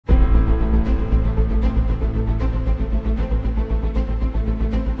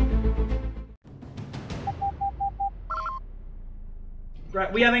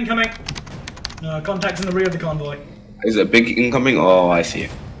Right, we have incoming. Contacts in the rear of the convoy. Is it a big incoming? Oh, I see.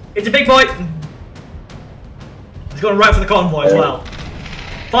 It's a big boy! He's going right for the convoy as well.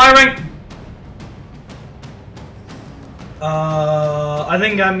 Firing! I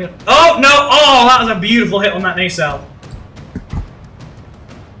think I'm gonna... Oh, no! Oh, that was a beautiful hit on that nacelle.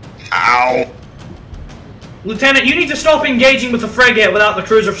 Ow! Lieutenant, you need to stop engaging with the frigate without the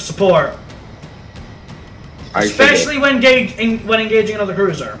cruiser for support. Especially when engaging another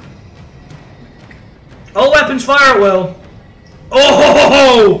cruiser. All weapons fire at will.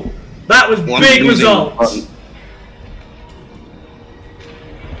 Oh! That was big results.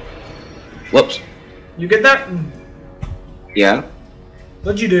 Whoops. You get that? Yeah.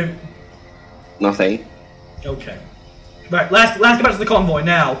 What'd you do? Nothing. Okay. Right, let's go back to the convoy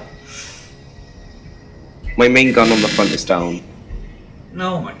now. My main gun on the front is down.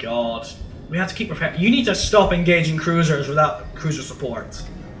 Oh my god. We have to keep prepared. You need to stop engaging cruisers without cruiser support.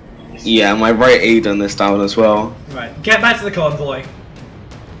 Yeah, my right Aiden is down as well. Right, get back to the convoy.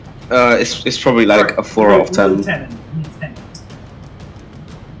 It's probably like a 4 out of 10. Lieutenant.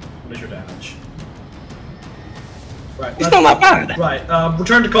 What is your damage? Right, it's not that bad. Right,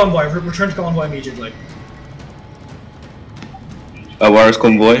 return to convoy. Return to convoy immediately. Where is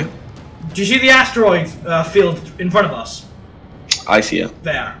convoy? Do you see the asteroid field in front of us? I see it.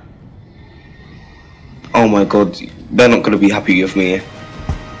 There. Oh my god, they're not going to be happy with me.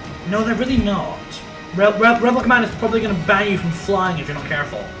 No, they're really not. Rebel Command is probably going to ban you from flying if you're not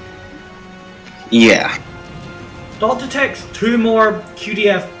careful. Yeah. Dot detects 2 more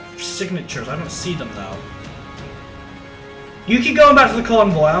QDF signatures. I don't see them though. You keep going back to the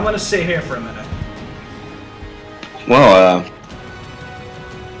convoy. I'm going to sit here for a minute. Well,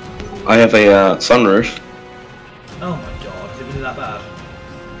 I have a sunroof. Oh my god, is it really that bad?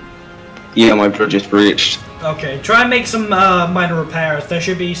 Yeah, my bridge is breached. Okay, try and make some minor repairs. There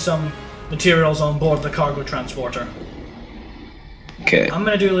should be some materials on board the cargo transporter. Okay. I'm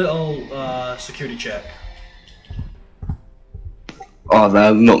gonna do a little security check. Oh,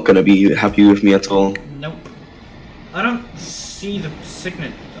 they're not gonna be happy with me at all. Nope. I don't see the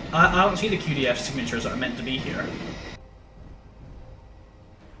signet. I don't see the QDF signatures that are meant to be here.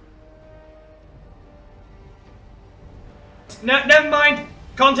 No, never mind.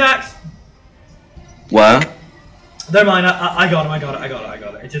 Contacts. Where? Never mind. I got him. I got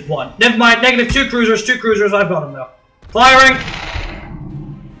it. It's just one. Never mind. Negative 2 cruisers. 2 cruisers. I've got him though. Firing.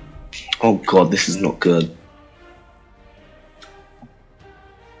 Oh god, this is not good.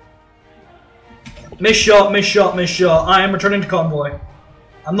 Miss shot. I am returning to convoy.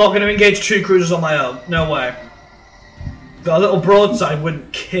 I'm not going to engage 2 cruisers on my own. No way. Got a little broadside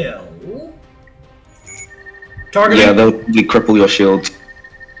wouldn't kill. Targeting. Yeah, they'll probably cripple your shield.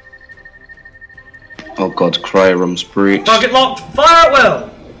 Oh god, cryo room's breached. Target locked. Fire at will.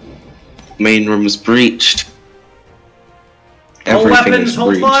 Main room's breached. Hold Everything weapons. is Hold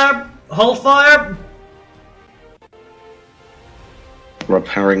breached. fire. Hold fire.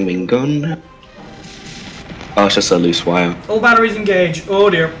 Repairing main gun. Oh, it's just a loose wire. All batteries engaged. Oh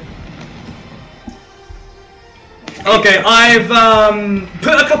dear. Okay, I've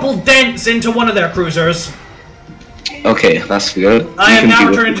put a couple dents into one of their cruisers. Okay, that's good. I am now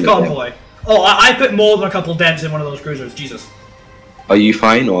returning to convoy. Oh, I put more than a couple dents in one of those cruisers. Jesus. Are you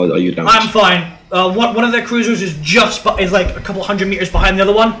fine or are you damaged? I'm fine. One of their cruisers is is like a couple 100 meters behind the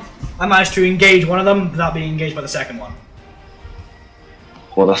other one. I managed to engage one of them without being engaged by the second one.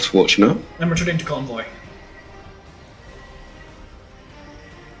 Well, that's fortunate. I'm returning to convoy.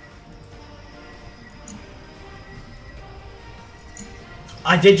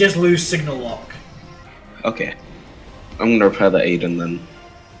 I did just lose signal lock. Okay. I'm gonna repair the Aiden then.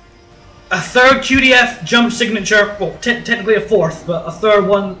 A 3rd QDF jump signature, well, technically a 4th, but a 3rd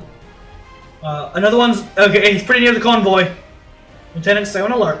one. Another one's, okay, he's pretty near the convoy. Lieutenant, stay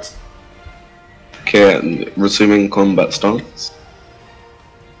on alert. Okay, resuming combat stance.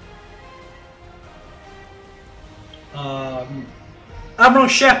 Admiral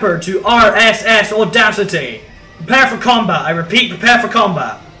Shepheard to RSS Audacity. Prepare for combat. I repeat, prepare for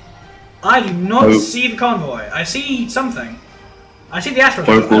combat. I do not see the convoy. I see something. I see the asteroid.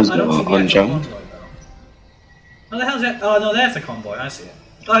 I don't see the actual convoy though. What the hell is that? Oh no, there's the convoy. I see it.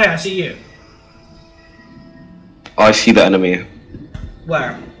 Oh yeah, I see you. I see the enemy.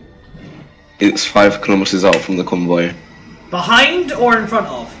 Where? It's 5 kilometers out from the convoy. Behind or in front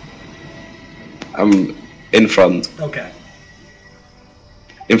of? In front. Okay.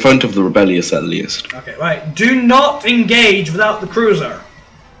 In front of the rebellious, at least. Okay, right. Do not engage without the cruiser.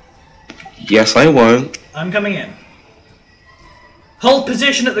 Yes, I won't. I'm coming in. Hold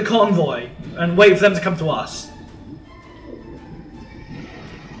position at the convoy and wait for them to come to us.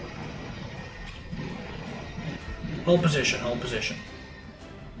 Hold position, hold position.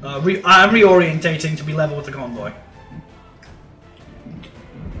 I'm reorientating to be level with the convoy.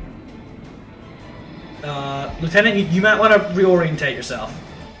 Lieutenant, you might want to reorientate yourself.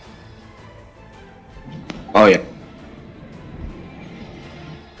 Oh yeah.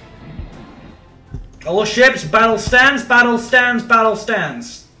 All ships, battle stands, battle stands, battle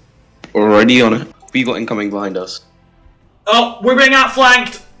stands. Already on it. We got incoming behind us. Oh, we're being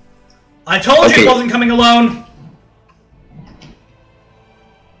outflanked. I told you it wasn't coming alone.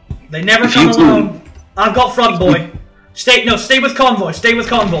 They never come alone. I've got front boy. Stay with convoy. Stay with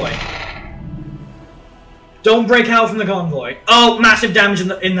convoy. Don't break out from the convoy. Oh, massive damage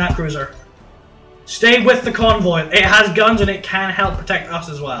in that cruiser. Stay with the convoy. It has guns and it can help protect us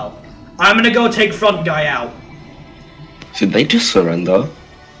as well. I'm gonna go take front guy out. Should they just surrender?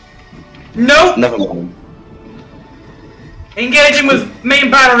 Nope. Never mind. Engaging with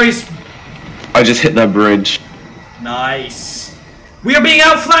main batteries. I just hit that bridge. Nice. We are being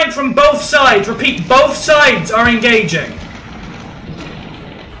outflanked from both sides. Repeat, both sides are engaging.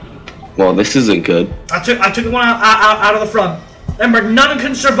 Well, this isn't good. I took one out of the front. Remember, none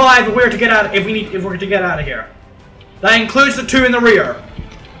can survive if we're to get out if we're to get out of here. That includes the two in the rear.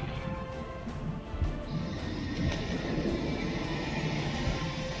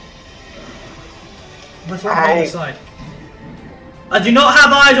 What's wrong on the side? I do not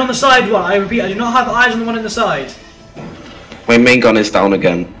have eyes on the side one. I repeat, I do not have eyes on the one in the side. My main gun is down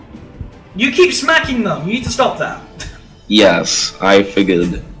again. You keep smacking them. You need to stop that. Yes, I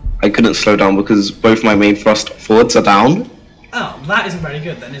figured. I couldn't slow down because both my main thrust forwards are down. Oh, that isn't very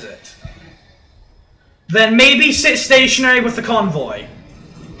good then, is it? Then maybe sit stationary with the convoy.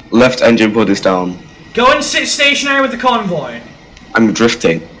 Left engine port is down. Go and sit stationary with the convoy. I'm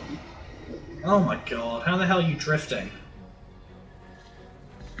drifting. Oh my god, how the hell are you drifting?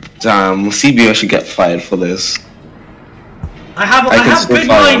 Damn, CBO should get fired for this. I have good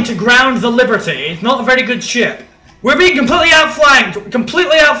mind to ground the Liberty. It's not a very good ship. We're being completely outflanked.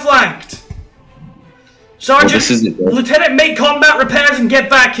 Completely outflanked. Sergeant, Lieutenant, make combat repairs and get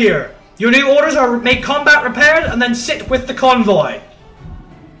back here. Your new orders are make combat repairs and then sit with the convoy.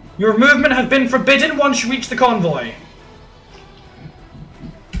 Your movement has been forbidden once you reach the convoy.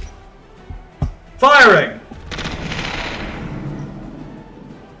 Firing.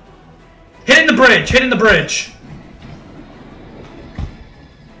 Hitting the bridge. Hitting the bridge.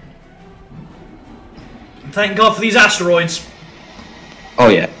 Thank God for these asteroids. Oh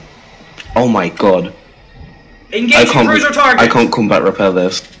yeah. Oh my god. Engaging cruiser target. I can't combat repair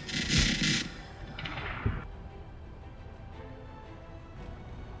this.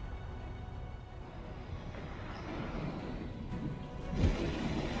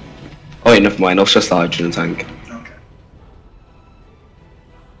 Oh wait, never mind. It was just the hydrogen tank.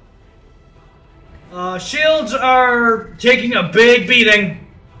 Okay. Shields are taking a big beating.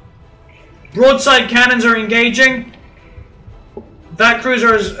 Broadside cannons are engaging. That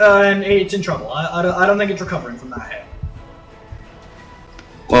cruiser is it's in trouble. I don't think it's recovering from that hit.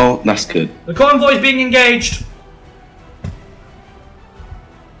 Well, that's good. The convoy's being engaged.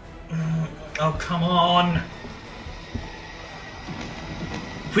 Oh, come on.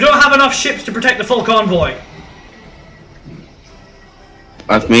 We don't have enough ships to protect the full convoy.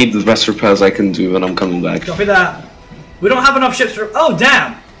 I've made the best repairs I can do and I'm coming back. Copy that. We don't have enough ships to... Oh,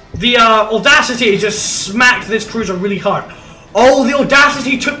 damn. The Audacity just smacked this cruiser really hard. Oh, the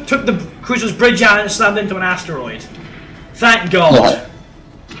Audacity took the cruiser's bridge out and slammed into an asteroid. Thank God. What?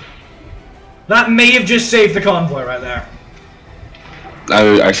 That may have just saved the convoy right there.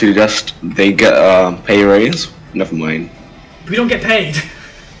 I suggest they get a pay raise. Never mind. We don't get paid.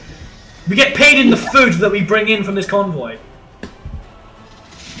 We get paid in the food that we bring in from this convoy.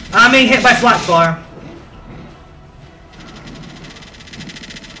 I'm being hit by flak fire.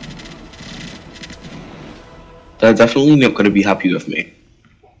 They're definitely not going to be happy with me.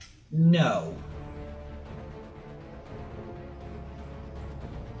 No.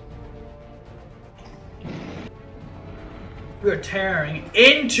 We're tearing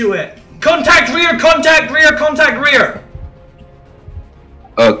into it. Contact rear, contact rear, contact rear.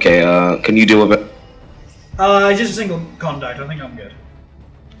 Okay, can you deal with it? Just a single contact. I think I'm good.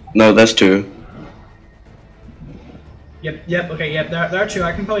 No, there's two. Yep, okay, yep, there are two.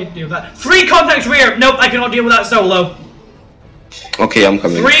 I can probably deal with that. 3 contacts rear! Nope, I cannot deal with that solo. Okay, I'm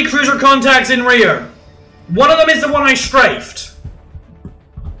coming. 3 cruiser contacts in rear. One of them is the one I strafed.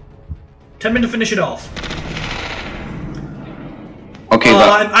 10 minutes to finish it off. Okay,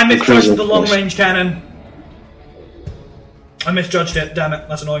 I misjudged the long-range cannon. I misjudged it, damn it,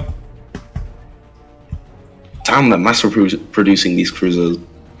 that's annoying. Damn, they're mass producing these cruisers.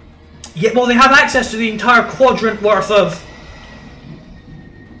 Yeah, well, they have access to the entire quadrant worth of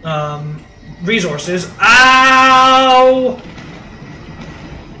resources. Ow!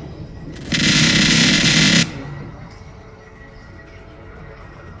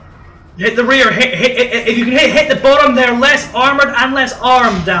 Hit the rear. Hit. If you can hit the bottom, they're less armored and less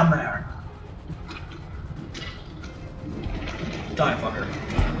armed down there. Die, fucker.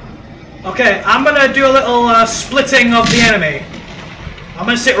 Okay, I'm gonna do a little splitting of the enemy. I'm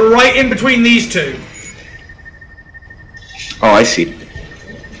gonna sit right in between these two. Oh, I see.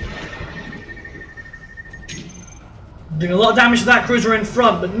 Doing a lot of damage to that cruiser in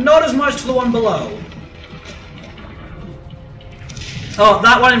front, but not as much to the one below. Oh,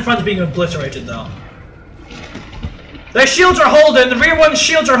 that one in front is being obliterated, though. Their shields are holding. The rear one's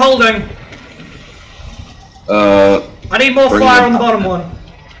shields are holding. I need more fire on the bottom one.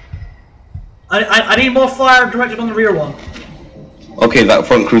 I need more fire directed on the rear one. Okay, that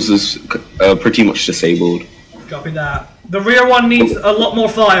front cruiser's pretty much disabled. Copy that. The rear one needs a lot more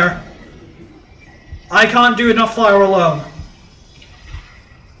fire. I can't do enough fire alone.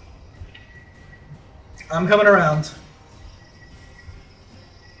 I'm coming around.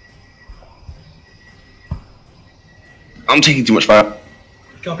 I'm taking too much fire.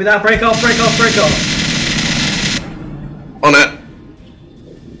 Copy that. Break off, break off, break off. On it.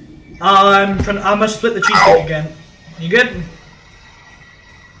 I'm gonna split the cheesecake again. You good?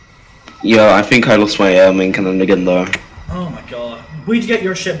 Yeah, I think I lost my main cannon again though. Oh my god. We need to get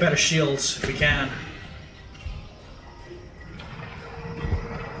your ship better shields if we can.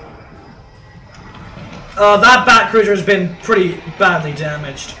 That bat cruiser has been pretty badly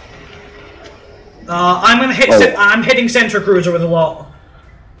damaged. I'm gonna hit. Oh. I'm hitting center cruiser with a lot.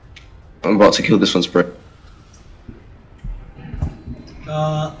 I'm about to kill this one, Sprit.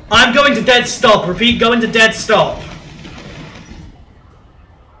 I'm going to dead stop. Repeat, going to dead stop.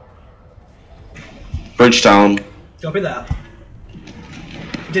 Bridge down. Copy that.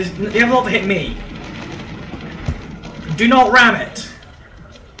 You have not to hit me. Do not ram it.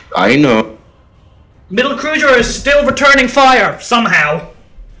 I know. Middle cruiser is still returning fire somehow.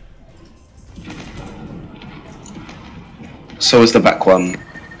 So is the back one.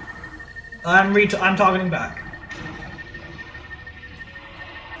 I'm targeting back.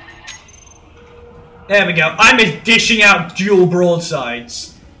 There we go. I'm just dishing out dual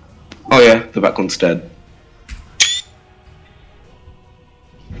broadsides. Oh yeah, the back one's dead.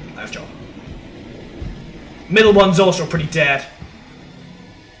 Nice job. Middle one's also pretty dead.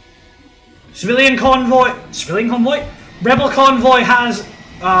 Civilian convoy. Civilian convoy? Rebel convoy has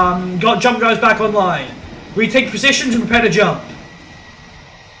got jump drives back online. Retake positions and prepare to jump.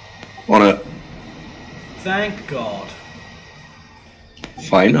 On it. Thank God.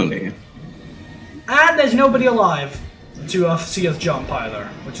 Finally. And there's nobody alive to see us jump either,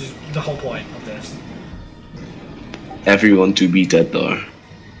 which is the whole point of this. Everyone to be dead though.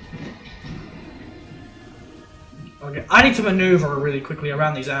 Okay, I need to maneuver really quickly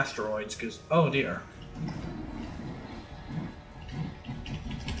around these asteroids, because, oh dear.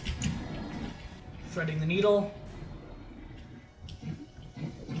 Threading the needle.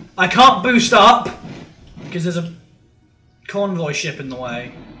 I can't boost up, because there's a convoy ship in the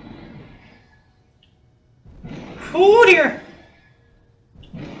way. Oh dear!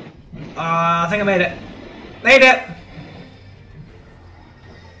 I think I made it. Made it!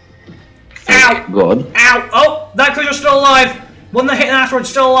 Ow! God. Ow! Oh! That cruiser's still alive! One that hit an asteroid's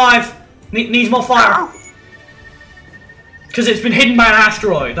still alive! Needs more fire. Because it's been hidden by an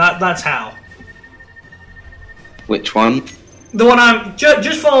asteroid. That's how. Which one? The one I'm...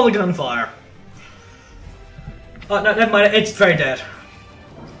 just follow the gunfire. Oh, no, never mind. It's very dead.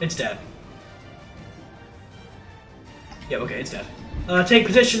 It's dead. Yeah, okay, it's dead. Take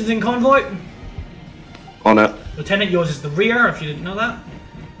positions in convoy. On it. Lieutenant, yours is the rear, if you didn't know that.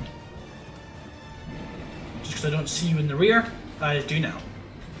 Just because I don't see you in the rear, I do now.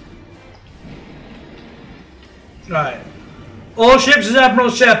 Right. All ships is Admiral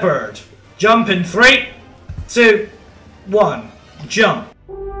Shepheard. Jump in 3, 2, 1. Jump.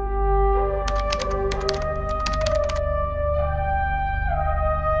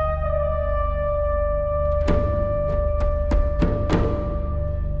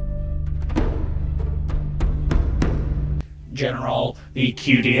 General, the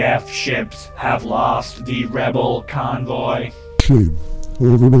QDF ships have lost the rebel convoy. Shame,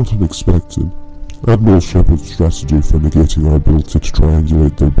 however not unexpected. Admiral Shepheard's strategy for negating our ability to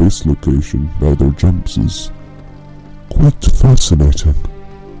triangulate their base location by their jumps is quite fascinating.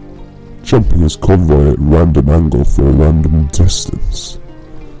 Jumping his convoy at random angle for a random distance.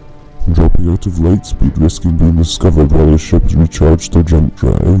 dropping out of lightspeed, risking being discovered while his ships recharge their jump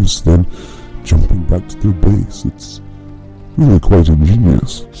drives, then jumping back to their base. It's really quite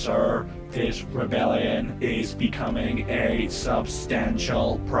ingenious. Sir, this rebellion is becoming a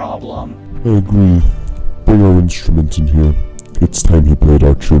substantial problem. I agree. Bring our instrument in here. It's time he played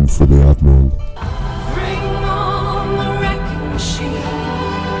our tune for the Admiral.